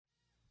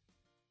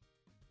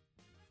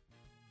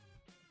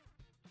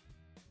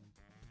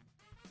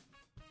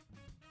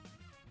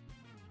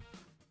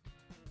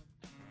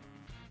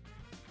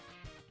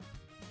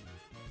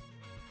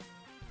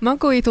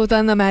Makói Tóth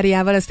Anna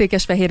Máriával, a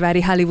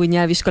Székesfehérvári Hollywood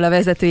nyelviskola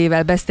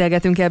vezetőjével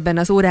beszélgetünk ebben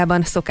az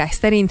órában, szokás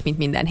szerint, mint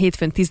minden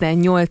hétfőn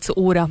 18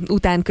 óra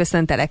után.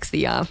 Köszöntelek,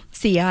 szia!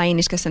 Szia, én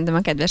is köszöntöm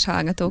a kedves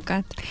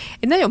hallgatókat.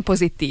 Egy nagyon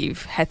pozitív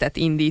hetet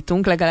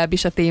indítunk,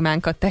 legalábbis a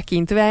témánkat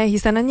tekintve,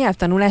 hiszen a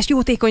nyelvtanulás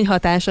jótékony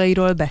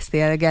hatásairól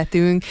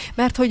beszélgetünk,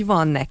 mert hogy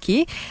van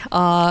neki.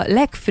 A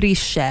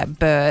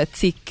legfrissebb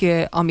cikk,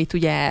 amit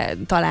ugye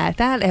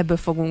találtál, ebből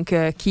fogunk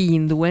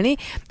kiindulni,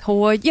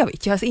 hogy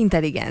javítja az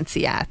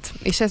intelligenciát,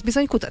 és ez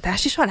bizony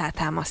kutatás is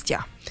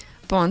alátámasztja.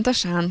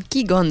 Pontosan.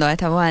 Ki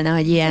gondolta volna,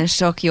 hogy ilyen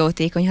sok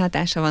jótékony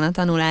hatása van a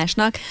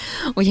tanulásnak?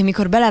 Ugye,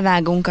 amikor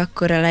belevágunk,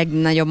 akkor a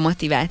legnagyobb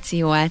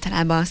motiváció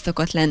általában az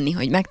szokott lenni,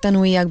 hogy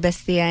megtanuljak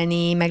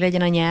beszélni, meg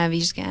legyen a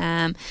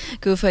nyelvvizsgám,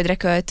 külföldre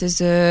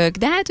költözök,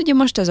 de hát ugye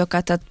most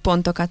azokat a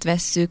pontokat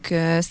vesszük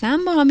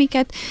számba,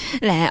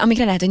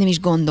 amikre lehet, hogy nem is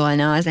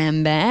gondolna az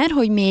ember,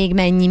 hogy még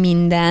mennyi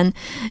minden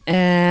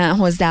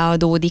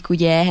hozzáadódik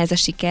ugye ehhez a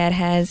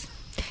sikerhez.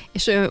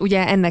 És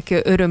ugye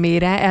ennek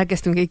örömére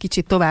elkezdtünk egy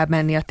kicsit tovább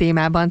menni a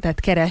témában, tehát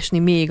keresni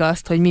még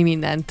azt, hogy mi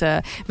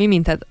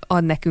mindent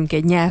ad nekünk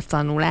egy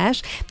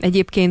nyelvtanulás.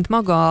 Egyébként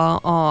maga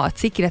a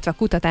cikk, illetve a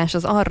kutatás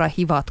az arra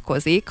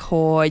hivatkozik,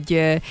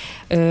 hogy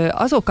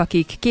azok,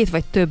 akik 2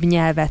 vagy több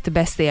nyelvet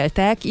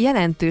beszéltek,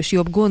 jelentős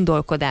jobb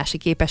gondolkodási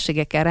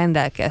képességekkel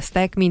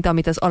rendelkeztek, mint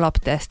amit az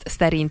alapteszt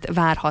szerint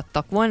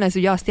várhattak volna. Ez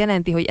ugye azt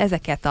jelenti, hogy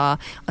ezeket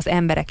az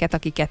embereket,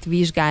 akiket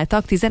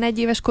vizsgáltak, 11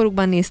 éves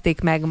korukban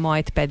nézték meg,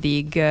 majd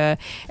pedig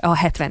a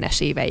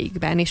 70-es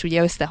éveikben, és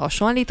ugye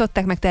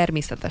összehasonlították, meg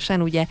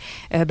természetesen ugye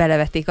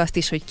belevették azt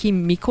is, hogy ki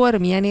mikor,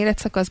 milyen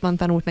életszakaszban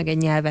tanult meg egy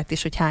nyelvet,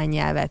 és hogy hány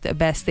nyelvet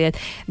beszélt.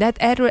 De hát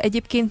erről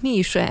egyébként mi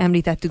is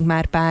említettünk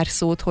már pár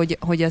szót,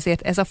 hogy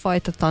azért ez a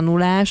fajta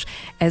tanulás,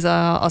 ez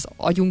az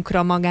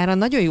agyunkra magára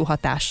nagyon jó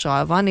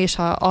hatással van, és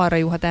ha arra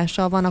jó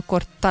hatással van,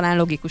 akkor talán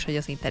logikus, hogy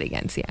az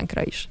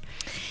intelligenciánkra is.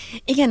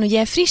 Igen,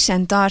 ugye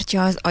frissen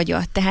tartja az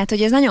agyat, tehát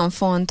hogy ez nagyon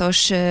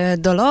fontos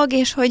dolog,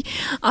 és hogy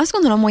azt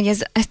gondolom, hogy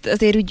ezt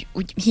azért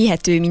úgy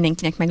hihető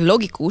mindenkinek, meg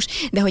logikus,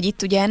 de hogy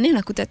itt ugye ennél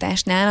a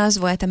kutatásnál az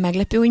volt a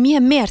meglepő, hogy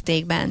milyen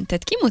mértékben.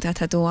 Tehát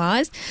kimutatható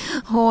az,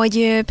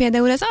 hogy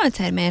például az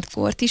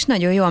Alzheimer-kort is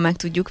nagyon jól meg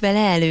tudjuk vele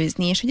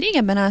előzni, és hogy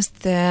régebben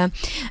azt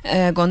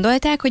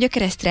gondolták, hogy a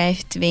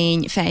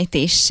keresztrejtvény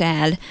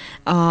fejtéssel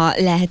a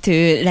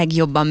lehető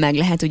legjobban meg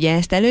lehet ugye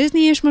ezt előzni,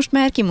 és most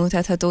már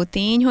kimutatható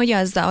tény, hogy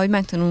azzal, hogy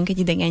megtanulunk egy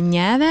idegen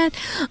nyelvet,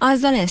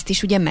 azzal ezt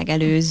is ugye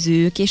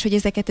megelőzzük, és hogy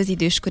ezeket az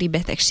időskori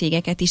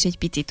betegségeket is egy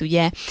picit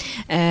ugye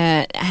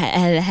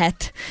el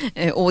lehet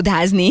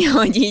ódázni,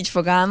 hogy így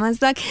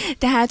fogalmazzak.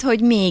 Tehát,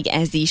 hogy még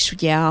ez is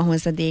ugye a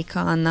hozadéka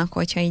annak,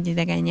 hogyha egy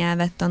idegen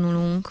nyelvet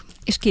tanulunk.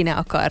 És ki ne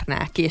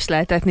akarná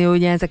késleltetni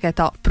ugye ezeket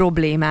a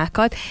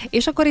problémákat,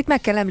 és akkor itt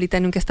meg kell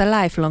említenünk ezt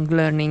a lifelong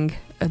learning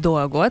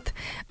dolgot,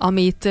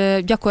 amit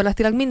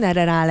gyakorlatilag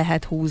mindenre rá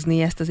lehet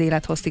húzni, ezt az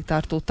élethosszig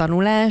tartó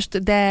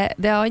tanulást,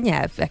 de a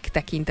nyelvek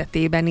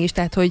tekintetében is,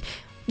 tehát hogy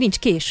nincs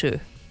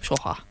késő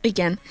soha.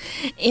 Igen.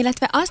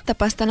 Illetve azt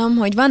tapasztalom,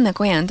 hogy vannak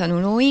olyan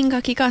tanulóink,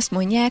 akik azt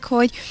mondják,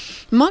 hogy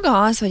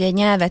maga az, hogy egy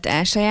nyelvet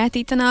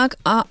elsajátítanak,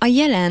 a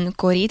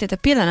jelenkori, tehát a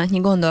pillanatnyi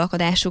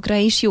gondolkodásukra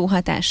is jó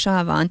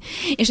hatással van.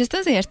 És ezt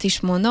azért is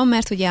mondom,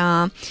 mert ugye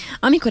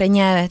amikor egy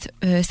nyelvet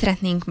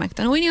szeretnénk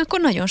megtanulni,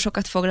 akkor nagyon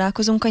sokat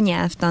foglalkozunk a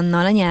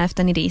nyelvtannal, a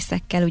nyelvtani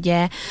részekkel,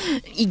 ugye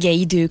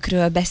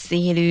igeidőkről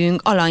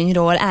beszélünk,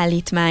 alanyról,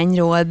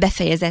 állítmányról,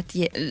 befejezett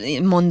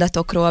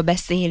mondatokról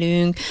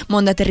beszélünk,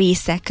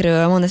 mondatrészek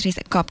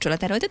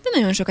kapcsolatáról, tehát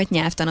nagyon sokat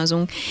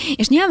nyelvtanozunk.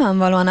 És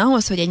nyilvánvalóan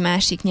ahhoz, hogy egy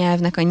másik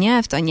nyelvnek a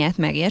nyelvtanját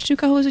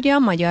megértsük, ahhoz ugye a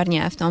magyar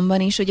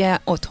nyelvtanban is ugye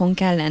otthon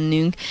kell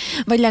lennünk.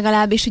 Vagy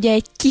legalábbis ugye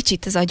egy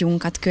kicsit az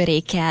agyunkat köré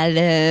kell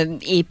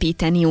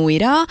építeni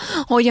újra,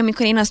 hogy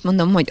amikor én azt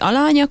mondom, hogy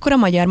alany, akkor a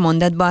magyar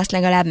mondatban azt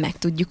legalább meg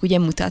tudjuk ugye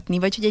mutatni,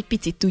 vagy hogy egy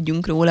picit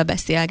tudjunk róla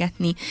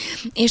beszélgetni.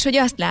 És hogy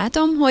azt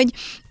látom, hogy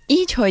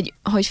így,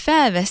 hogy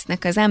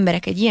felvesznek az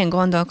emberek egy ilyen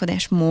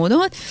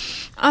gondolkodásmódot,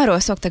 arról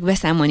szoktak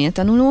beszámolni a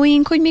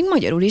tanulóink, hogy még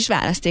magyarul is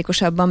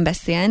választékosabban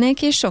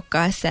beszélnek, és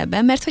sokkal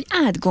szebben, mert hogy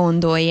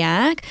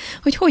átgondolják,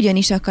 hogy hogyan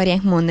is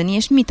akarják mondani,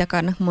 és mit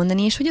akarnak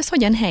mondani, és hogy az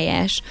hogyan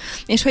helyes.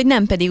 És hogy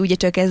nem pedig ugye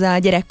csak ez a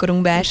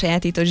gyerekkorunkban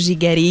elsajátított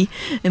zsigeri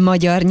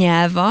magyar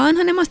nyelv van,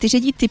 hanem azt is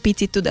egy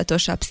icipicit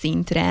tudatosabb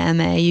szintre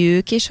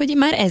emeljük, és hogy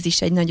már ez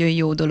is egy nagyon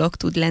jó dolog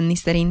tud lenni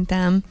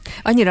szerintem.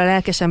 Annyira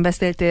lelkesen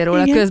beszéltél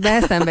róla, igen.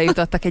 Közben eszembe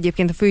jutottak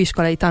egyébként a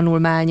főiskolai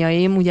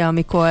tanulmányaim, ugye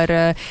amikor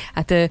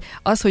hát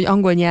az, hogy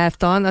angol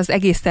nyelvtan, az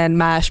egészen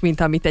más,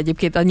 mint amit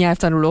egyébként a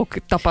nyelvtanulók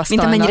tapasztalnak.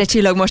 Mint amennyire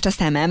csillog most a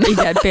szemem.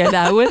 Igen,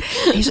 például.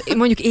 És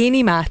mondjuk én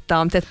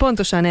imádtam, tehát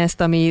pontosan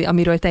ezt,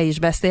 amiről te is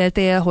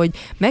beszéltél, hogy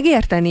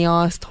megérteni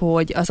azt,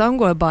 hogy az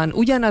angolban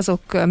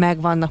ugyanazok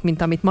megvannak,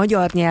 mint amit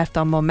magyar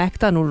nyelvtanban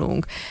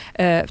megtanulunk,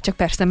 csak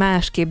persze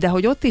másképp, de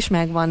hogy ott is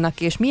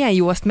megvannak, és milyen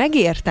jó azt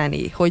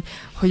megérteni, hogy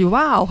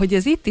wow, hogy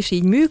ez itt is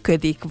így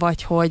működik,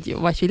 vagy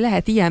hogy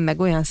lehet ilyen ilyen, meg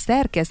olyan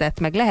szerkezet,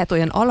 meg lehet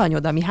olyan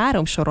alanyod, ami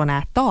 3 soron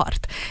át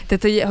tart.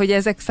 Tehát, hogy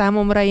ezek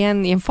számomra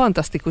ilyen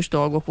fantasztikus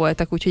dolgok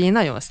voltak, úgyhogy én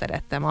nagyon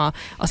szerettem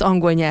az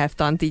angol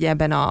nyelvtant így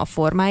ebben a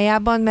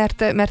formájában,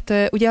 mert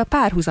ugye a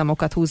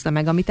párhuzamokat húzza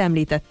meg, amit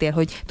említettél,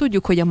 hogy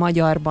tudjuk, hogy a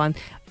magyarban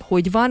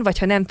hogy van, vagy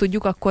ha nem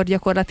tudjuk, akkor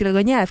gyakorlatilag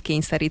a nyelv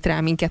kényszerít rá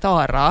minket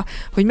arra,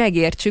 hogy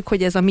megértsük,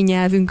 hogy ez a mi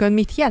nyelvünkön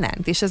mit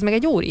jelent, és ez meg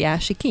egy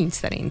óriási kincs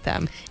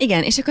szerintem.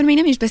 Igen, és akkor még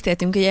nem is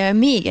beszéltünk ugye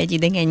még egy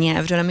idegen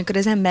nyelvről, amikor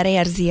az ember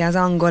érzi az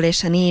angol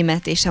és a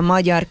német és a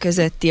magyar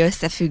közötti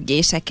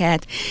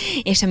összefüggéseket,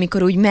 és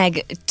amikor úgy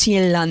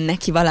megcsillan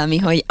neki valami,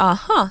 hogy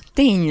aha,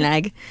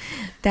 tényleg.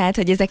 Tehát,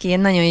 hogy ezek ilyen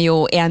nagyon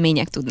jó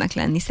élmények tudnak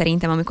lenni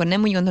szerintem, amikor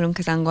nem úgy gondolunk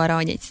az angolra,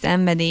 hogy egy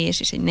szenvedés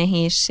és egy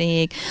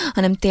nehézség,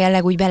 hanem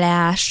tényleg úgy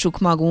beleássuk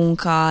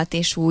magunkat,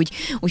 és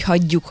úgy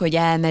hagyjuk, hogy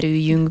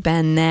elmerüljünk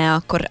benne,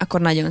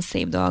 akkor nagyon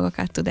szép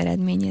dolgokat tud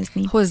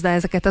eredményezni. Hozzá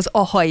ezeket az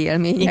aha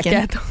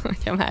élményeket,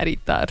 hogyha már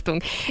itt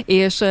tartunk.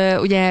 És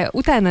ugye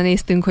utána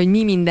néztünk, hogy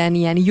mi minden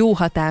ilyen jó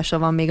hatása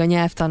van még a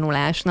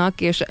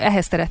nyelvtanulásnak, és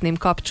ehhez szeretném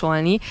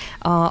kapcsolni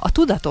a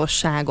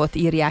tudatosságot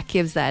írják,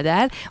 képzeld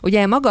el.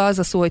 Ugye maga az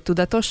a szó, hogy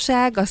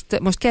tudatosság, azt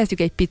most kezdjük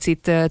egy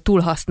picit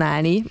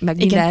túlhasználni, meg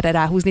mindenre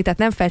ráhúzni, tehát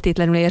nem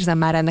feltétlenül érzem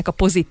már ennek a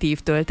pozitív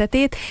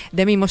töltetét,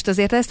 de mi most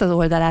azért ezt az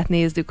oldalát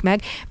nézzük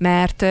meg,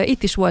 mert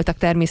itt is voltak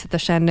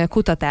természetesen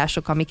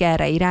kutatások, amik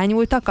erre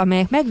irányultak,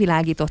 amelyek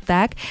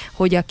megvilágították,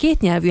 hogy a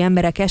kétnyelvű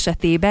emberek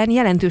esetében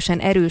jelentősen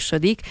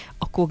erősödik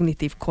a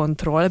kognitív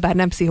kontroll, bár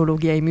nem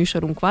pszichológiai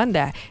műsorunk van,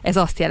 de ez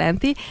azt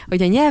jelenti,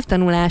 hogy a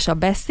nyelvtanulás, a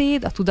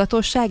beszéd, a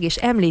tudatosság és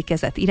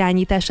emlékezet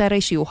irányítására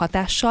is jó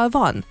hatással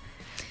van.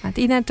 Hát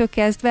innentől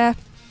kezdve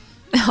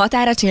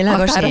határa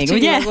csillagos ég,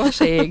 ugye?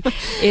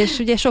 És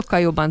ugye sokkal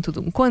jobban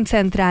tudunk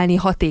koncentrálni,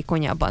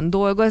 hatékonyabban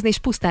dolgozni, és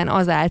pusztán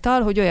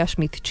azáltal, hogy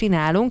olyasmit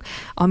csinálunk,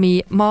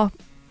 ami ma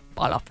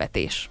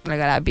alapvetés,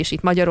 legalábbis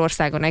itt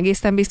Magyarországon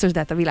egészen biztos, de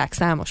hát a világ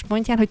számos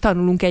pontján, hogy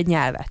tanulunk egy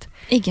nyelvet.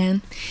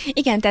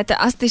 Igen, tehát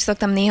azt is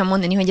szoktam néha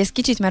mondani, hogy ez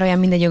kicsit már olyan,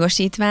 mint egy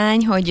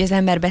jogosítvány, hogy az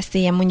ember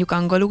beszéljen mondjuk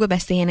angolul,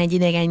 beszéljen egy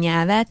idegen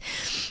nyelvet,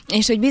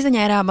 és hogy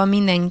bizonyára abban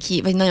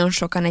mindenki, vagy nagyon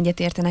sokan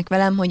egyetértenek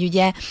velem, hogy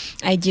ugye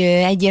egy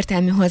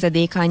egyértelmű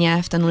hozadéka a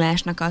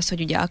nyelvtanulásnak az,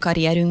 hogy ugye a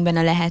karrierünkben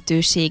a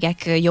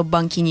lehetőségek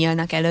jobban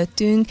kinyílnak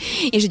előttünk,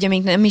 és ugye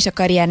még nem is a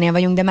karriernél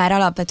vagyunk, de már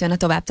alapvetően a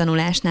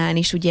továbbtanulásnál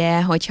is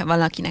ugye, hogyha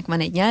valakinek van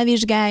egy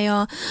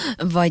nyelvvizsgája,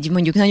 vagy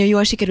mondjuk nagyon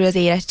jól sikerül az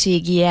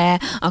érettségie,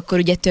 akkor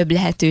ugye több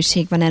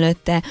lehetőség van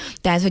előtte.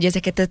 Tehát, hogy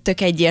ezeket a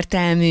tök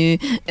egyértelmű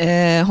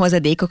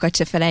hozadékokat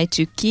se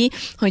felejtsük ki,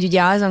 hogy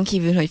ugye azon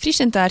kívül, hogy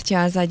frissen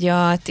tartja az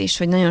agyat, és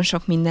hogy nagyon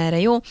sok mindenre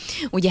jó,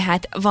 ugye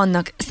hát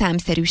vannak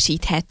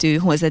számszerűsíthető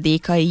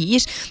hozadékai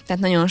is,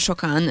 tehát nagyon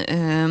sokan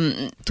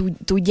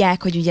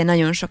tudják, hogy ugye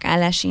nagyon sok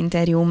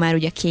állásinterjú már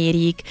ugye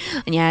kérik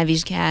a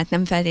nyelvvizsgát,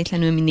 nem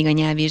feltétlenül mindig a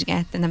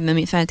nyelvvizsgát,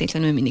 nem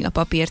feltétlenül mindig a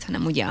papírt,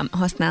 hanem ugye a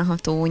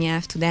használható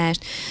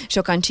nyelvtudást.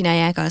 Sokan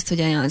csinálják azt,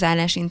 hogy az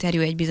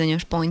állásinterjú egy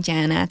bizonyos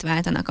pontján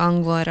átváltanak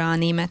angolra,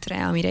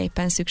 németre, amire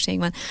éppen szükség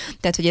van.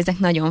 Tehát, hogy ezek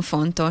nagyon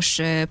fontos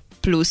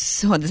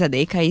plusz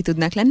hozadékai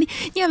tudnak lenni.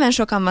 Nyilván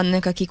sokan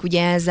vannak, akik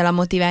ugye ezzel a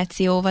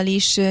motivációval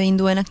is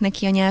indulnak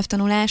neki a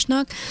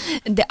nyelvtanulásnak,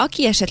 de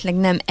aki esetleg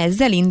nem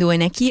ezzel indul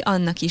neki,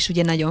 annak is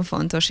ugye nagyon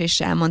fontos és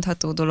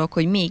elmondható dolog,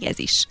 hogy még ez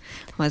is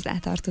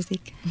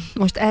hozzátartozik.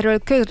 Most erről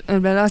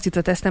körülbelül azt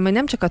jutott eszembe, hogy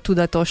nem csak a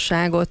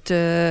tudatosságot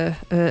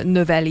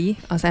növeli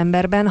az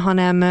emberben,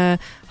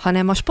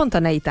 hanem a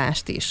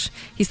spontaneitást is.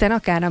 Hiszen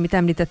akár, amit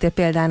említettél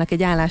példának,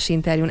 egy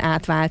állásinterjún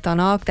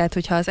átváltanak, tehát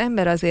hogyha az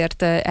ember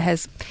azért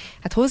ehhez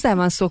hozzá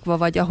van szokva,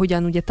 vagy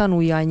ahogyan ugye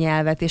tanulja a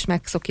nyelvet, és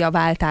megszokja a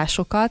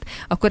váltásokat,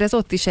 akkor ez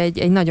ott is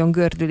egy nagyon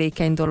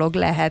gördülékeny dolog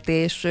lehet,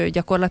 és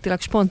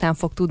gyakorlatilag spontán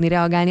fog tudni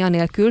reagálni,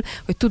 anélkül,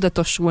 hogy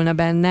tudatosulna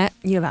benne,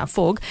 nyilván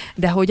fog,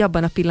 de hogy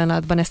abban a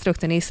pillanatban ezt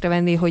rögtön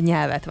észrevenni, hogy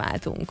nyelvet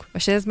váltunk.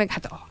 És ez meg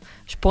a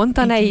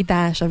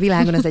spontaneitás a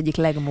világon az egyik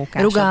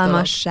legmókásabb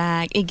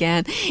rugalmasság, dolog.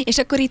 Igen. És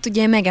akkor itt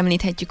ugye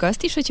megemlíthetjük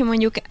azt is, hogyha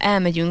mondjuk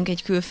elmegyünk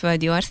egy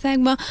külföldi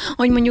országba,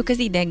 hogy mondjuk az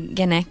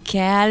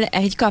idegenekkel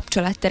egy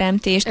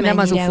kapcsolatteremtést nem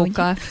az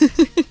ufokkal.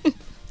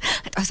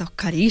 Hát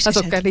azokkal is.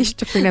 Azokkal is,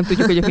 csak még nem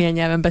tudjuk, hogy milyen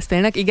nyelven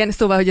beszélnek. Igen,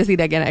 szóval, hogy az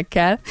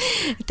idegenekkel.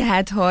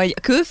 Tehát, hogy a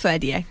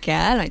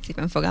külföldiekkel, hogy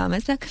szépen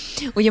fogalmazzak,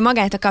 ugye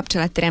magát a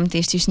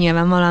kapcsolatteremtést is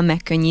nyilvánvalóan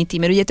megkönnyíti,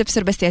 mert ugye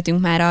többször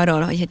beszéltünk már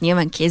arról, hogy hát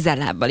nyilván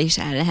kézzel-lábbal is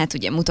el lehet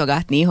ugye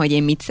mutogatni, hogy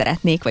én mit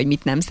szeretnék, vagy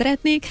mit nem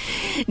szeretnék,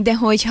 de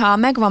hogyha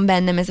megvan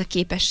bennem ez a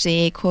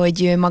képesség,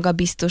 hogy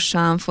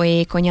magabiztosan,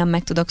 folyékonyan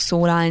meg tudok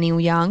szólalni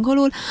ugye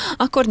angolul,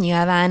 akkor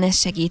nyilván ez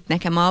segít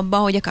nekem abba,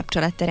 hogy a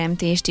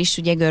kapcsolatteremtést is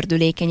ugye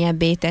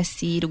gördülékenyebbé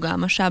teszi,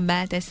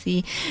 rugalmasabbá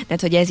teszi,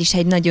 tehát hogy ez is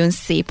egy nagyon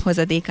szép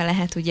hozadéka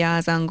lehet ugye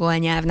az angol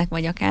nyelvnek,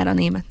 vagy akár a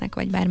németnek,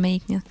 vagy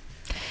bármelyiknek.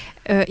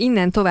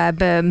 Innen tovább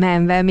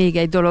menve még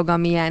egy dolog,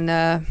 amilyen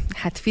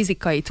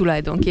fizikai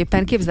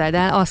tulajdonképpen. Képzeld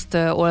el, azt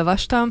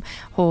olvastam,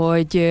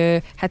 hogy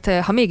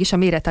ha mégis a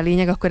méret a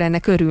lényeg, akkor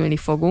ennek örülni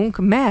fogunk,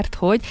 mert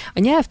hogy a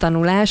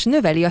nyelvtanulás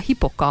növeli a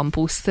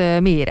hippokampusz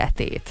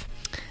méretét.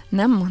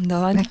 Nem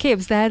mondod. Ne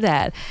képzeld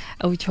el.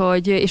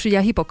 Úgyhogy, és ugye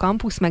a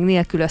hippokampusz meg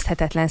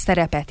nélkülözhetetlen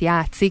szerepet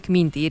játszik,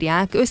 mint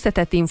írják,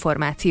 összetett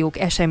információk,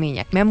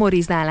 események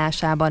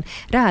memorizálásában,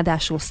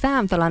 ráadásul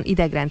számtalan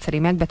idegrendszeri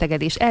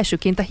megbetegedés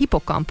elsőként a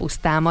hippokampusz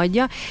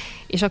támadja,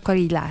 és akkor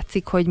így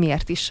látszik, hogy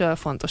miért is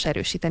fontos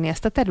erősíteni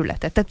ezt a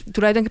területet. Tehát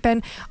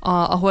tulajdonképpen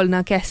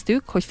ahol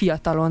kezdtük, hogy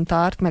fiatalon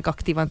tart, meg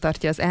aktívan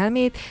tartja az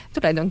elmét,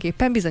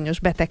 tulajdonképpen bizonyos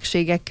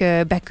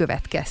betegségek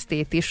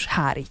bekövetkeztét is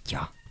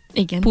hárítja.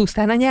 Igen.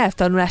 Pusztán a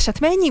nyelvtanulását,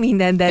 mennyi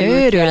minden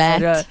derült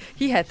erről.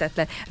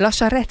 Hihetetlen.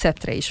 Lassan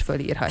receptre is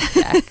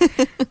fölírhatják.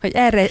 Hogy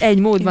erre egy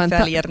mód van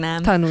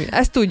tanulni.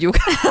 Ezt tudjuk.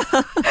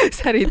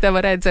 Szerintem a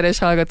rendszeres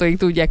hallgatóink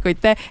tudják, hogy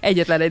te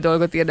egyetlen egy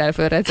dolgot írnál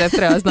föl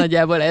receptre, az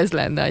nagyjából ez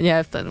lenne a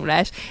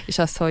nyelvtanulás, és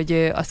az,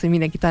 hogy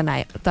mindenki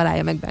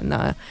találja meg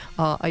benne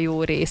a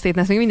jó részét.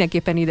 Ezt még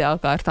mindenképpen ide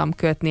akartam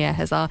kötni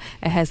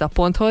ehhez a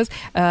ponthoz.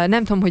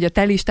 Nem tudom, hogy a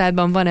te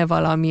listádban van-e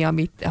valami,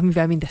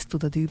 amivel mindezt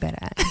tudod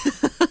überelni.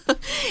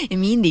 Én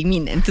mindig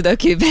mindent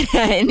tudok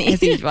überelni.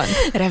 Ez így van.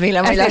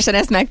 Remélem, hogy lassan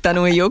ezt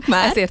megtanuljuk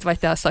már. Ezért vagy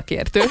te a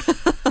szakértő.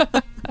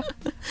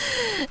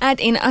 Hát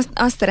én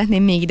azt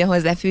szeretném még ide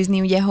hozzáfűzni,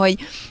 ugye, hogy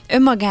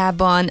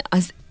önmagában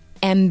az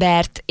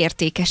embert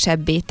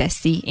értékesebbé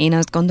teszi, én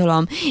azt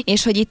gondolom.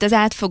 És hogy itt az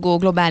átfogó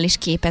globális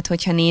képet,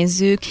 hogyha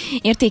nézzük,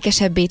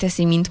 értékesebbé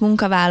teszi, mint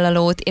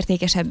munkavállalót,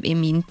 értékesebbé,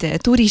 mint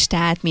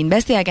turistát, mint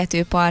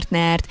beszélgető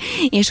partnert,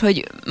 és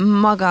hogy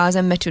maga az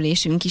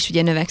önbecsülésünk is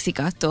ugye növekszik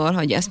attól,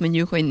 hogy azt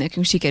mondjuk, hogy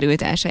nekünk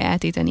sikerült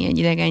elsajátítani egy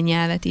idegen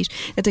nyelvet is.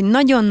 Tehát, hogy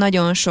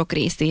nagyon-nagyon sok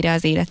részére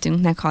az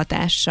életünknek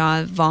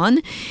hatással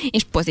van,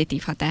 és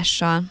pozitív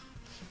hatással.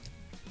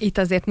 Itt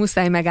azért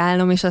muszáj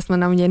megállnom, és azt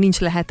mondom, hogy nincs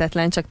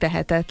lehetetlen, csak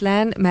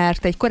tehetetlen,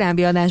 mert egy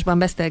korábbi adásban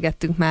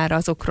beszélgettünk már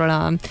azokról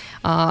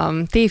a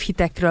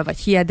tévhitekről, vagy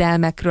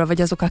hiedelmekről,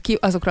 vagy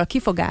azokról a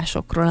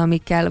kifogásokról,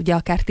 amikkel ugye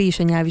akár ti is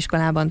a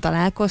nyelviskolában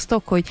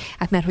találkoztok, hogy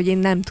hát mert hogy én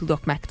nem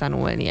tudok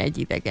megtanulni egy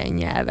idegen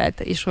nyelvet,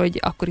 és hogy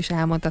akkor is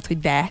elmondtad, hogy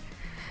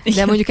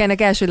de mondjuk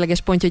ennek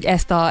elsődleges pontja, hogy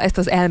ezt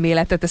az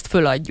elméletet, ezt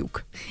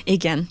föladjuk.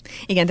 Igen,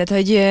 tehát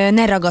hogy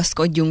ne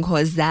ragaszkodjunk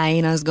hozzá,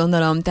 én azt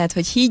gondolom, tehát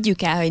hogy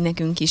higgyük el, hogy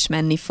nekünk is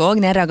menni fog,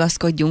 ne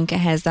ragaszkodjunk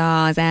ehhez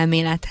az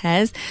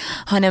elmélethez,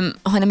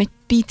 hanem egy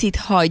picit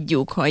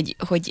hagyjuk,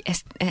 hogy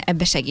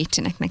ebbe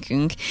segítsenek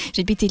nekünk, és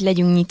egy picit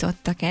legyünk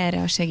nyitottak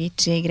erre a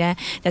segítségre.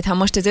 Tehát ha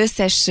most az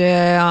összes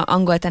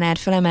angol tanár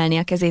fölemelni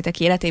a kezét,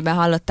 aki életében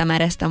hallotta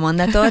már ezt a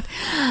mondatot,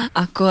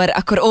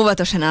 akkor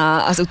óvatosan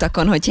az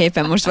utakon, hogy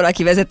éppen most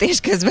valaki vezetés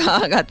közben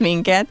hallgat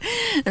minket,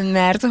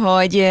 mert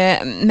hogy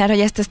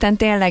ezt aztán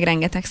tényleg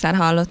rengetegszer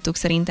hallottuk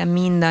szerintem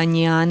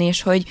mindannyian,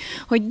 és hogy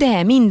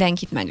de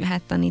mindenkit meg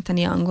lehet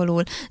tanítani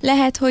angolul.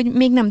 Lehet, hogy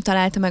még nem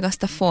találta meg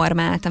azt a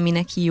formát, ami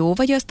neki jó,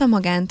 vagy azt a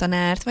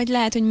magántanárt, vagy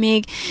lehet,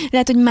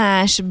 hogy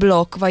más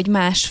blokk, vagy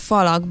más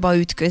falakba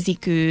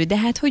ütközik ő, de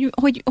hát,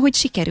 hogy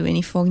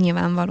sikerülni fog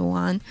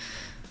nyilvánvalóan.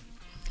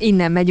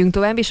 Innen megyünk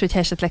tovább, és hogyha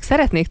esetleg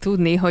szeretnék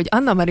tudni, hogy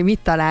Anna Mari mit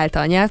találta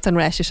a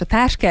nyelvtanulás és a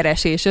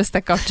társkeresés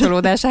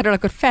összekapcsolódásáról,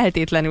 akkor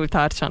feltétlenül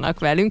tartsanak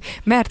velünk,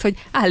 mert hogy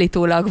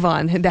állítólag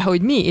van, de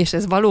hogy mi, és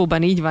ez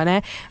valóban így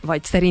van-e,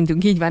 vagy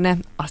szerintünk így van-e,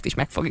 azt is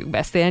meg fogjuk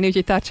beszélni,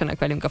 úgyhogy tartsanak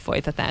velünk a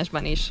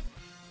folytatásban is.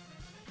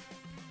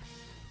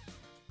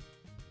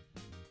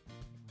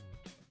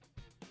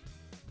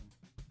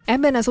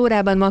 Ebben az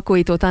órában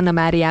Makói Tóth Anna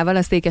Máriával,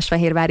 a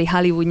Székesfehérvári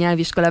Hollywood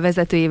nyelviskola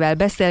vezetőjével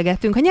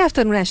beszélgettünk a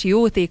nyelvtanulási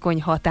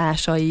jótékony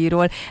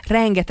hatásairól.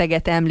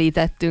 Rengeteget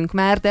említettünk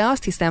már, de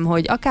azt hiszem,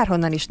 hogy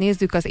akárhonnan is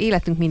nézzük, az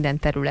életünk minden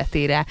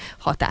területére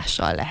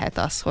hatással lehet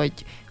az, hogy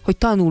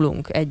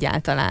tanulunk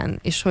egyáltalán,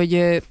 és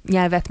hogy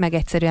nyelvet meg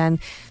egyszerűen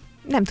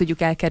nem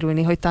tudjuk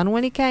elkerülni, hogy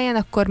tanulni kelljen,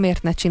 akkor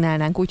miért ne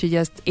csinálnánk úgy, hogy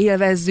azt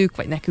élvezzük,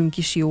 vagy nekünk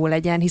is jó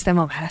legyen, hiszen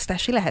van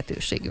választási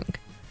lehetőségünk.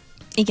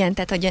 Igen,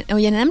 tehát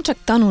ugye nem csak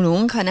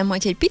tanulunk, hanem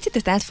hogyha egy picit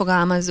ezt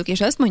átfogalmazzuk,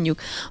 és azt mondjuk,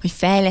 hogy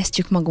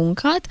fejlesztjük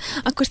magunkat,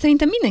 akkor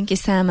szerintem mindenki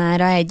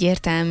számára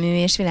egyértelmű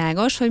és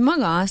világos, hogy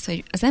maga az,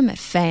 hogy az ember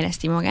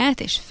fejleszti magát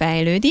és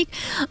fejlődik,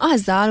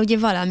 azzal ugye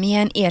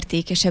valamilyen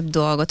értékesebb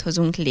dolgot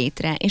hozunk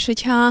létre. És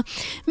hogyha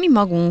mi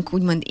magunk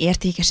úgymond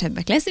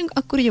értékesebbek leszünk,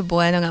 akkor ugye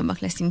boldogabbak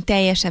leszünk,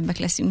 teljesebbek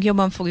leszünk,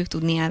 jobban fogjuk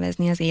tudni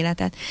élvezni az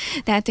életet.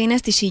 Tehát én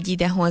ezt is így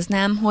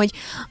idehoznám, hogy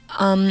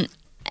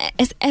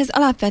ez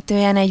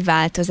alapvetően egy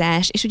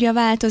változás, és ugye a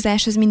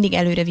változás az mindig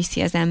előre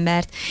viszi az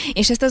embert.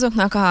 És ezt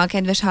azoknak a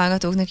kedves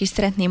hallgatóknak is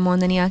szeretném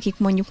mondani, akik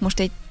mondjuk most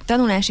egy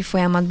tanulási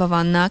folyamatban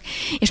vannak,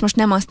 és most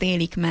nem azt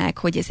élik meg,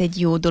 hogy ez egy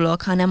jó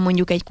dolog, hanem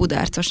mondjuk egy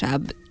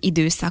kudarcosabb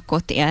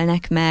időszakot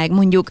élnek meg,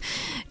 mondjuk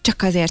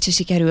csak azért se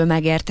sikerül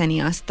megérteni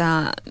azt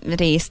a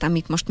részt,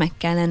 amit most meg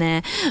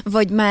kellene,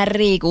 vagy már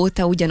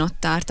régóta ugyanott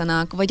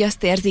tartanak, vagy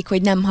azt érzik,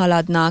 hogy nem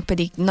haladnak,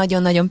 pedig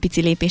nagyon-nagyon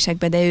pici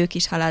lépésekbe, de ők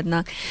is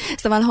haladnak.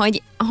 Szóval,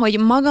 hogy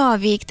maga a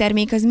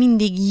végtermék az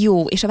mindig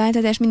jó, és a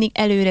változás mindig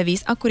előre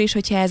visz, akkor is,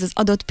 hogyha ez az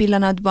adott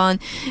pillanatban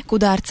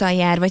kudarccal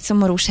jár, vagy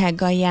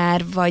szomorúsággal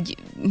jár, vagy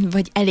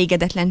vagy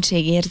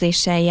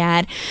elégedetlenségérzéssel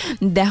jár,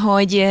 de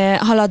hogy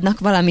haladnak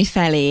valami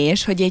felé,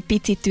 és hogy egy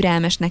picit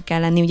türelmesnek kell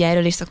lenni, ugye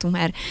erről is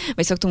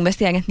szoktunk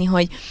beszélgetni,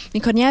 hogy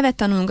mikor nyelvet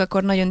tanulunk,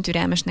 akkor nagyon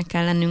türelmesnek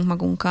kell lennünk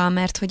magunkkal,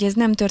 mert hogy ez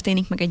nem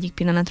történik meg egyik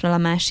pillanatról a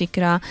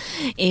másikra,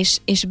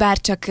 és bár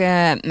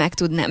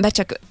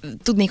csak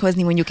tudnék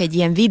hozni mondjuk egy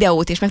ilyen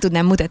videót, és meg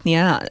tudnám mutatni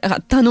a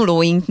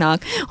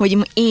tanulóinknak, hogy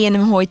én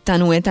hogy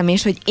tanultam,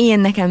 és hogy én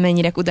nekem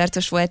mennyire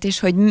kudarcos volt, és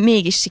hogy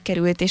mégis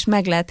sikerült, és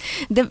meg lett,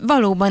 de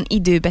valóban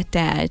időbe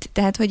telt.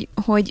 Tehát,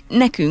 hogy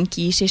nekünk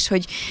is, és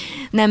hogy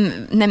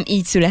nem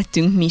így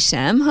születtünk mi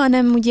sem,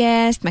 hanem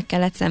ugye ezt meg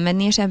kellett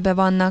szenvedni, és ebben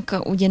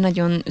vannak ugye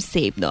nagyon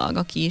szép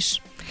dolgok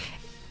is.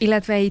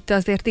 Illetve itt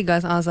azért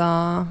igaz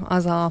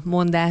az a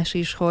mondás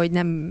is, hogy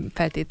nem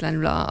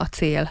feltétlenül a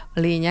cél a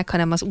lényeg,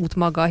 hanem az út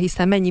maga,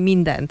 hiszen mennyi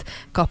mindent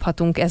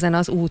kaphatunk ezen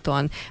az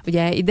úton.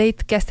 Ugye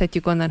itt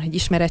kezdhetjük onnan, hogy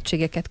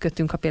ismerettségeket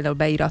kötünk, ha például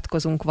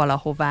beiratkozunk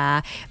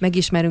valahová,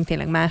 megismerünk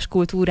tényleg más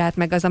kultúrát,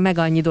 meg az a meg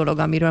annyi dolog,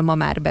 amiről ma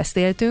már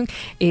beszéltünk,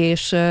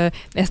 és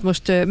ezt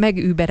most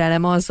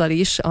megüberelem azzal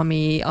is,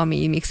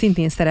 ami még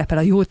szintén szerepel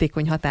a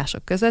jótékony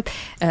hatások között.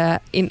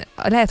 Én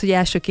lehet, hogy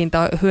elsőként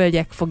a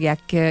hölgyek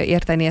fogják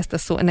érteni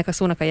ennek a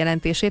szónak a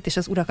jelentését, és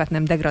az urakat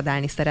nem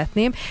degradálni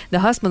szeretném, de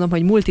ha azt mondom,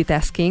 hogy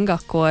multitasking,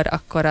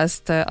 akkor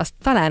azt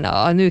talán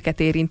a nőket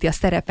érinti a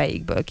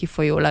szerepeikből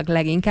kifolyólag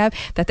leginkább.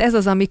 Tehát ez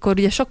az, amikor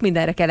ugye sok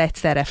mindenre kell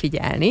egyszerre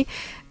figyelni.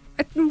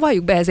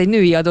 Valljuk be, ez egy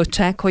női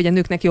adottság, hogy a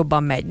nőknek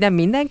jobban megy. Nem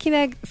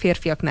mindenkinek,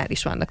 férfiaknál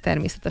is vannak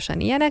természetesen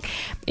ilyenek,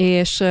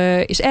 és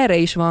erre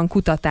is van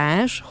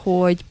kutatás,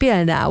 hogy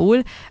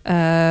például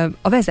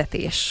a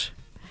vezetés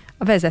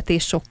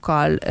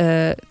sokkal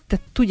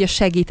tehát tudja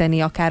segíteni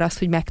akár azt,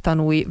 hogy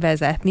megtanulj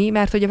vezetni,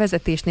 mert hogy a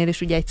vezetésnél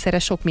is ugye egyszerre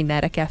sok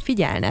mindenre kell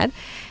figyelned,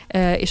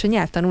 és a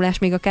nyelvtanulás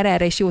még akár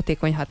erre is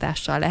jótékony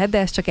hatással lehet, de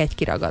ez csak egy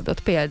kiragadott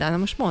példa. Na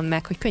most mondd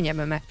meg, hogy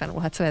könnyebben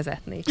megtanulhatsz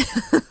vezetni.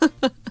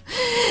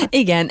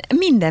 Igen,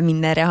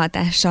 mindenre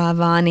hatással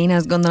van, én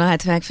azt gondolom,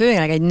 hát meg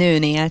főleg egy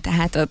nőnél,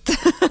 tehát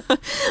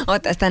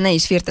ott aztán ne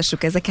is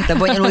firtassuk ezeket a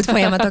bonyolult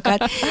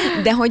folyamatokat,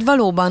 de hogy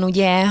valóban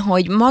ugye,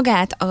 hogy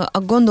magát a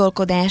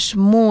gondolkodás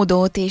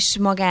módot, és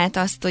magát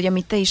azt, hogy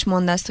amit te is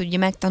mondasz, hogy ugye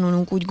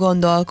megtanulunk úgy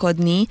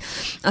gondolkodni,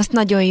 azt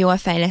nagyon jól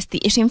fejleszti.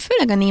 És én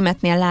főleg a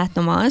németnél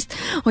látom azt,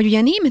 hogy ugye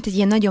a német egy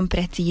ilyen nagyon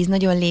precíz,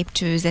 nagyon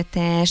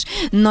lépcsőzetes,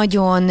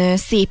 nagyon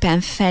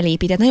szépen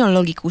felépített, nagyon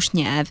logikus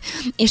nyelv.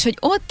 És hogy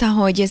ott,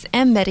 ahogy az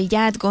ember így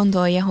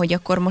átgondolja, hogy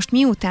akkor most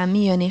miután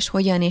mi jön, és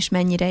hogyan, és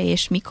mennyire,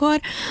 és mikor,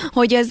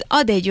 hogy az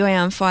ad egy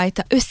olyan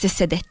fajta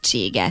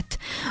összeszedettséget,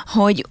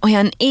 hogy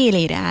olyan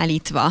élére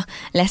állítva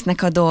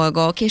lesznek a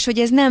dolgok, és hogy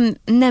ez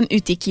nem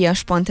üti ki a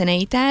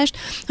spontaneitást,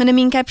 hanem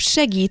inkább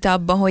segít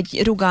abba,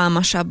 hogy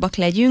rugalmasabbak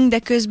legyünk, de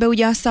közben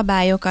ugye a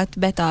szabályokat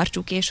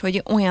betartsuk, és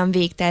hogy olyan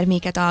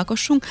végterméket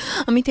alkossunk,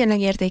 ami tényleg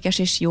értékes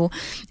és jó.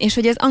 És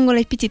hogy az angol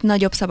egy picit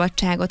nagyobb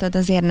szabadságot ad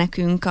azért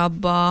nekünk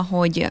abba,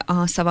 hogy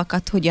a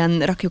szavakat hogyan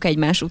rakjuk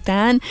egymás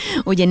után,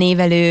 ugye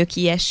névelők,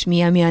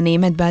 ilyesmi, ami a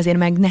németben azért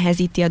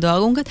megnehezíti a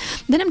dolgunkat,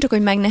 de nem csak,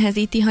 hogy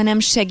megnehezíti, hanem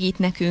segít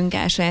nekünk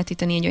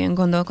elsajátítani egy olyan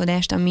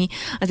gondolkodást, ami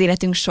az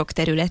életünk sok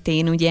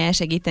területén ugye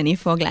segíteni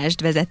fog,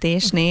 lásd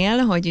vezetésnél,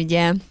 hogy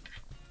ugye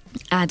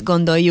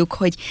átgondoljuk,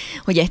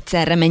 hogy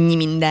egyszerre mennyi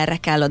mindenre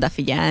kell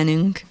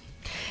odafigyelnünk.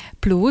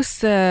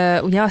 Plusz,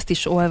 ugye azt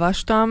is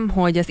olvastam,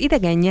 hogy az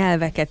idegen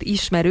nyelveket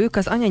ismerők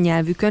az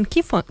anyanyelvükön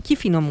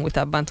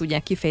kifinomultabban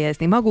tudják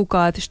kifejezni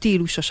magukat,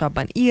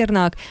 stílusosabban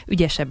írnak,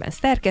 ügyesebben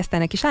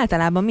szerkesztenek, és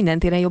általában minden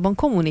téren jobban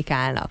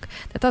kommunikálnak.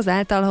 Tehát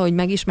azáltal, hogy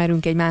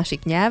megismerünk egy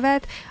másik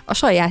nyelvet, a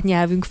saját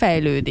nyelvünk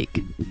fejlődik.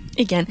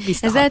 Igen,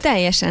 ezzel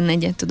teljesen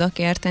egyet tudok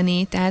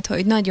érteni, tehát,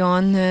 hogy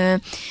nagyon,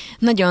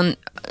 nagyon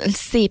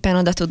szépen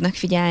oda tudnak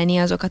figyelni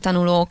azok a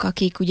tanulók,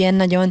 akik ugye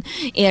nagyon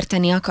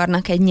érteni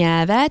akarnak egy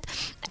nyelvet.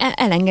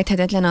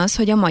 Elengedhetetlen az,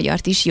 hogy a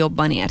magyart is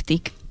jobban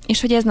értik.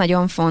 És hogy ez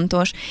nagyon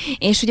fontos.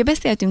 És ugye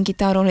beszéltünk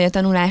itt arról, hogy a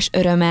tanulás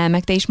öröme,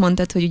 meg te is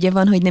mondtad, hogy ugye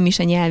van, hogy nem is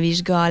a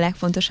nyelvvizsga a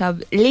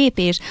legfontosabb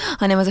lépés,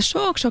 hanem az a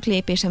sok-sok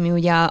lépés, ami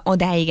ugye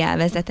odáig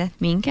elvezetett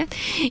minket.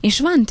 És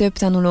van több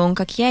tanulónk,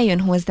 aki eljön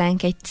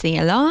hozzánk egy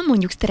céllal,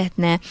 mondjuk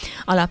szeretne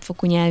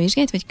alapfokú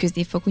nyelvvizsgát, vagy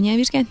középfokú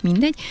nyelvvizsgát,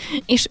 mindegy,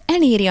 és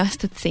eléri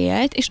azt a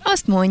célt, és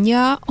azt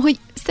mondja, hogy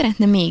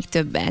szeretne még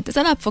többet. Az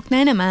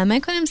alapfoknál nem áll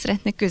meg, hanem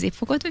szeretne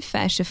középfokot, vagy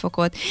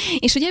felsőfokot.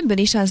 És hogy ebből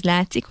is az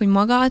látszik, hogy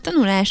maga a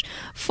tanulás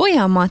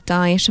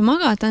folyamata, és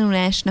maga a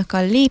tanulásnak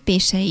a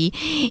lépései,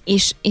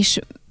 és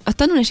a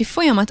tanulási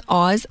folyamat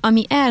az,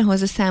 ami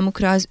elhozza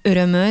számukra az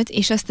örömöt,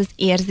 és azt az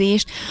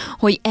érzést,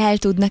 hogy el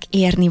tudnak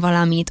érni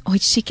valamit,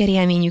 hogy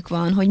sikerélményük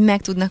van, hogy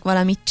meg tudnak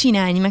valamit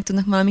csinálni, meg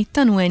tudnak valamit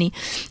tanulni.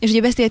 És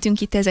ugye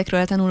beszéltünk itt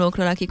ezekről a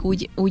tanulókról, akik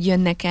úgy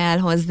jönnek el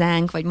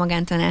hozzánk, vagy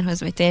magántanárhoz,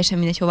 vagy teljesen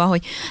mindegy hova,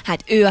 hogy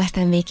hát ő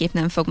aztán végképp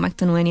nem fog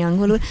megtanulni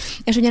angolul.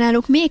 És ugye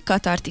náluk még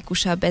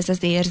katartikusabb ez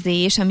az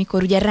érzés,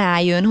 amikor ugye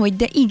rájön, hogy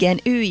de igen,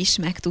 ő is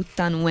meg tud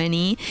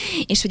tanulni,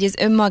 és hogy ez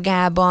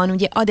önmagában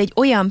ugye ad egy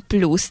olyan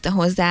pluszt a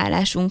hozzá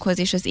hozzáállásunkhoz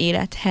és az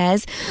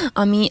élethez,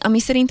 ami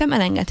szerintem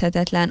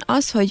elengedhetetlen.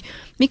 Az, hogy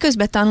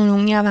miközben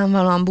tanulunk,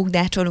 nyilvánvalóan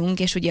bukdácsolunk,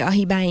 és ugye a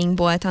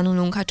hibáinkból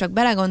tanulunk, ha csak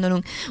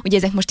belegondolunk, ugye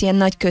ezek most ilyen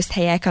nagy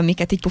közhelyek,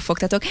 amiket így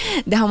pufogtatok,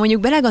 de ha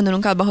mondjuk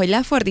belegondolunk abba, hogy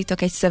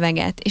lefordítok egy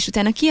szöveget, és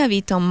utána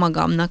kijavítom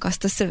magamnak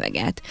azt a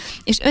szöveget,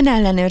 és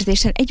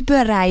önellenőrzéssel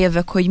egyből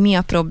rájövök, hogy mi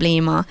a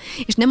probléma,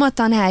 és nem a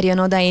tanár jön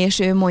oda, és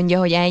ő mondja,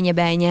 hogy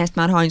ennyi, ezt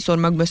már hányszor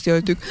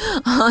megbeszéltük,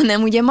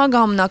 hanem ugye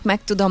magamnak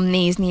meg tudom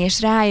nézni,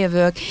 és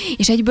rájövök,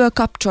 és egyből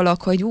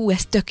kapcsolok, hogy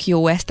ez tök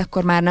jó, ezt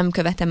akkor már nem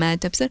követem el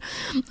többször,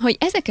 hogy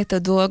ezeket a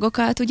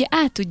dolgokat ugye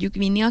át tudjuk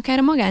vinni akár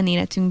a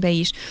magánéletünkbe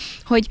is,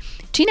 hogy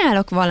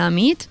csinálok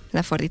valamit,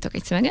 lefordítok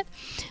egy szöveget,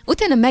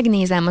 utána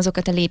megnézem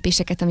azokat a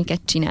lépéseket,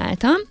 amiket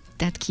csináltam,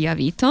 tehát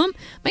kijavítom,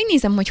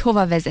 megnézem, hogy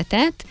hova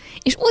vezetett,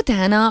 és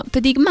utána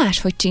pedig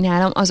máshogy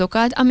csinálom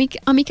azokat,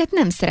 amiket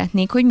nem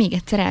szeretnék, hogy még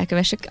egyszer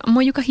elkövessek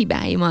mondjuk a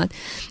hibáimat.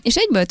 És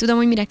egyből tudom,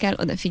 hogy mire kell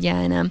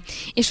odafigyelnem.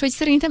 És hogy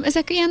szerintem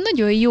ezek ilyen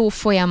nagyon jó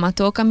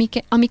folyamatok,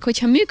 amik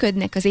hogyha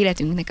működnek az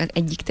életünknek az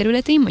egyik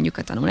területén, mondjuk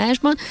a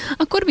tanulásban,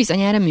 akkor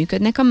bizonyára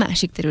működnek a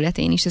másik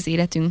területén is az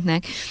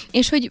életünknek.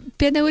 És hogy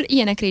például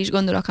ilyenekre is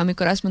gondolok,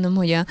 amikor azt mondom,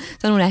 hogy a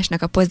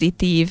tanulásnak a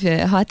pozitív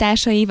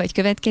hatásai vagy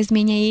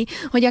következményei,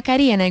 hogy akár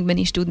ilyenekben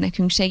is tud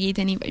nekünk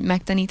segíteni, vagy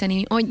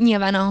megtanítani, hogy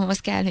nyilván ahhoz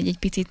kell, hogy egy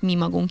picit mi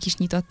magunk is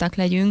nyitottak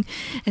legyünk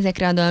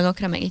ezekre a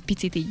dolgokra, meg egy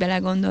picit így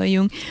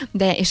belegondoljunk,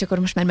 de és akkor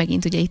most már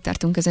megint ugye itt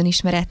tartunk az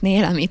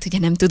önismeretnél, amit ugye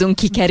nem tudunk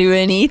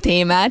kikerülni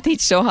témát, így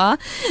soha.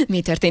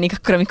 Mi történik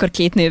akkor, amikor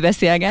két nő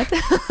beszélget?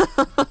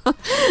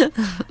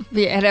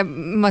 Erre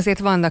azért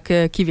vannak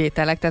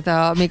kivételek,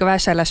 tehát még a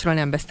vásárlásról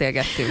nem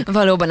beszélgettünk.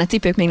 Valóban a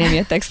cipők még nem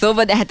jöttek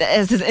szóba, de hát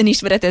ez az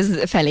önismeret, ez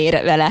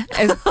felér vele.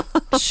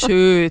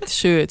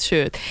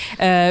 Sőt.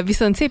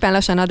 Viszont szépen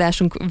lassan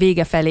adásunk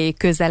vége felé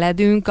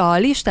közeledünk. A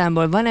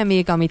listámból van-e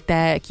még, amit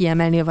te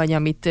kiemelnél, vagy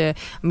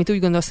amit úgy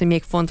gondolsz, hogy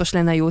még fontos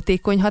lenne a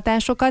jótékony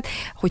hatásokat?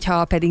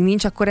 Hogyha pedig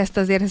nincs, akkor ezt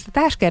a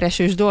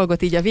társkeresős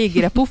dolgot így a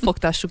végére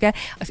puffogtassuk el.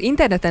 Az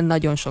interneten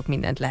nagyon sok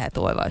mindent lehet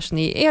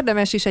olvasni.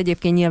 Érdemes is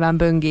egyébként nyilván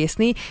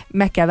böngészni,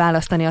 meg kell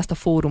választani azt a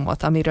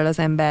fórumot, amiről az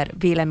ember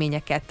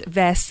véleményeket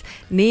vesz,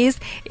 néz,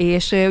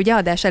 és ugye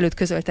adás előtt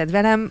közölted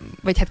velem,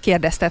 vagy hát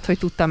kérdezted, hogy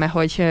tudtam-e,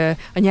 hogy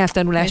a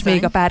nyelvtanulás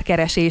még a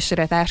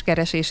párkeresésre,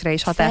 társkeresésre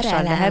is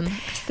hatással lehet.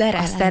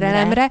 A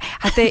szerelemre.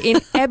 Hát én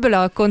ebből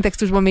a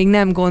kontextusban még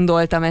nem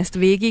gondoltam ezt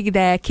végig,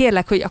 de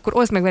kérlek, hogy akkor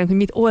oszd meg velünk, hogy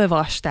mit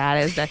olvastál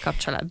ezzel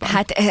kapcsolatban.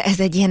 Hát ez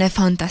egy ilyen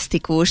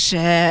fantasztikus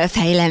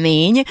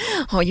fejlemény,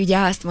 hogy ugye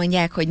azt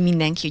mondják, hogy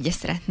mindenki ugye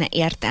szeretne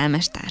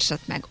értelmes társat,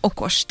 meg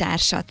okos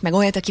társat, meg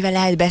olyat, akivel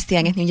lehet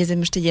beszélgetni, ugye ez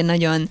most egy ilyen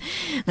nagyon,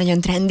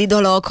 nagyon trendi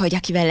dolog, hogy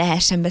akivel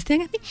lehessen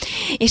beszélgetni,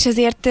 és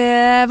azért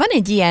van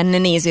egy ilyen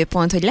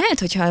nézőpont, hogy lehet,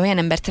 hogyha olyan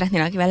embert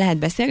szeretnél, akivel lehet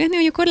beszélgetni,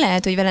 hogy akkor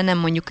lehet, hogy vele nem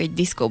mondjuk egy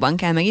diszkóban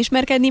kell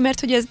megismerkedni, mert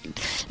hogy ez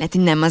lehet,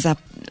 hogy nem az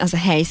a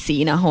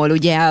helyszín, ahol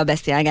ugye a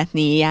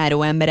beszélgetni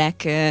járó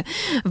emberek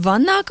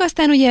vannak,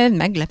 aztán ugye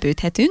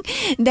meglepődhetünk,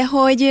 de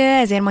hogy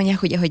ezért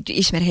mondják, ugye, hogy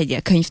ismerhetjél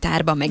a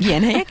könyvtárban, meg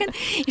ilyen helyeken,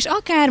 és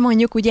akár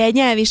mondjuk ugye egy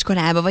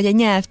nyelviskolába, vagy egy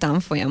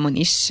nyelvtanfolyamon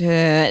is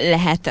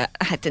lehet,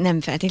 hát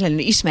nem feltétlenül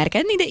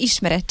ismerkedni, de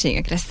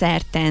ismerettségekre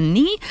szert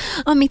tenni,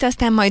 amit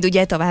aztán majd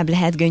ugye tovább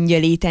lehet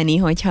göngyölíteni,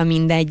 hogyha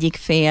mindegyik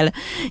fél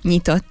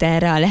nyitott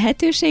erre a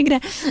lehetőségre,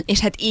 és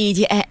hát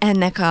így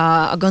ennek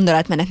a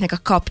gondolatmenetnek a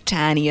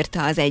kapcsán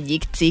írta az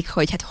egyik cikk,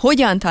 hogy hát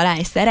hogyan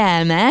találj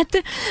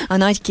szerelmet, a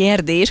nagy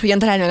kérdés, hogyan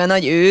találj meg a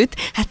nagy őt,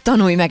 hát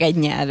tanulj meg egy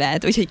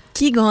nyelvet. Úgyhogy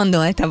ki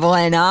gondolta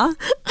volna,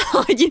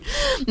 hogy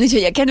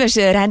a kedves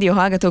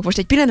rádióhallgatók, most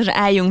egy pillanatra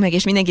álljunk meg,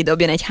 és mindenki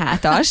dobjon egy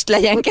hátast,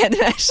 legyen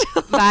kedves.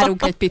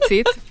 Várunk egy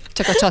picit.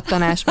 Csak a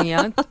csattanás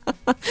miatt.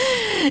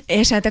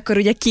 És hát akkor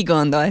ugye ki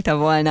gondolta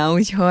volna,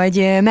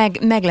 úgyhogy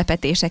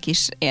meglepetések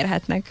is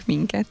érhetnek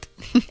minket.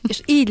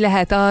 És így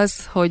lehet az,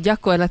 hogy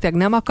gyakorlatilag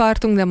nem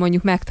akartunk, de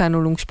mondjuk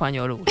megtanulunk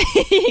spanyolul.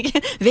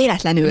 Igen,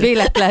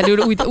 véletlenül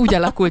úgy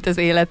alakult az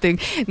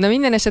életünk. Na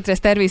minden esetre ez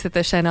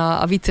természetesen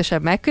a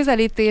viccesebb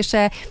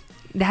megközelítése,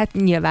 de hát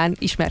nyilván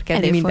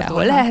ismerkedni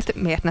mindenhol lehet,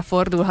 miért ne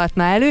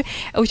fordulhatna elő.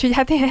 Úgyhogy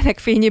hát én ennek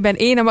fényében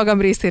én a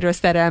magam részéről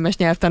szerelmes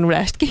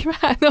nyelvtanulást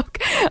kívánok.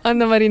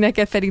 Anna Mari,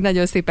 neked pedig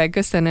nagyon szépen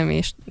köszönöm,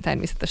 és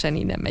természetesen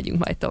innen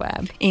megyünk majd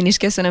tovább. Én is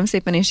köszönöm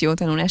szépen, és jó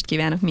tanulást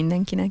kívánok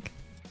mindenkinek.